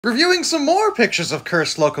Reviewing some more pictures of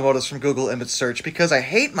cursed locomotives from Google image search because I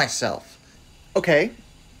hate myself. Okay.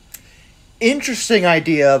 Interesting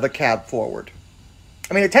idea of a cab forward.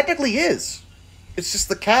 I mean, it technically is. It's just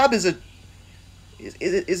the cab is an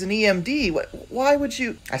EMD. Why would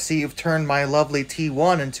you... I see you've turned my lovely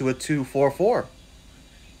T1 into a 244.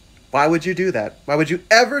 Why would you do that? Why would you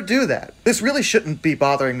ever do that? This really shouldn't be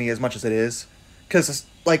bothering me as much as it is. Because,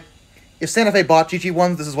 like, if Santa Fe bought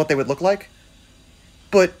GG1s, this is what they would look like.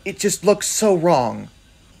 But it just looks so wrong.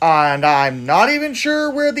 And I'm not even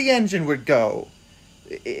sure where the engine would go.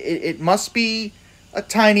 It must be a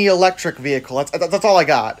tiny electric vehicle. That's all I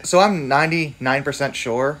got. So I'm 99%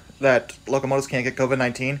 sure that locomotives can't get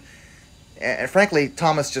COVID-19. And frankly,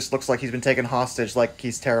 Thomas just looks like he's been taken hostage, like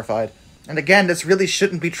he's terrified. And again, this really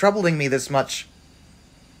shouldn't be troubling me this much.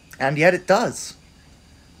 And yet it does.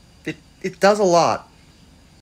 It does a lot.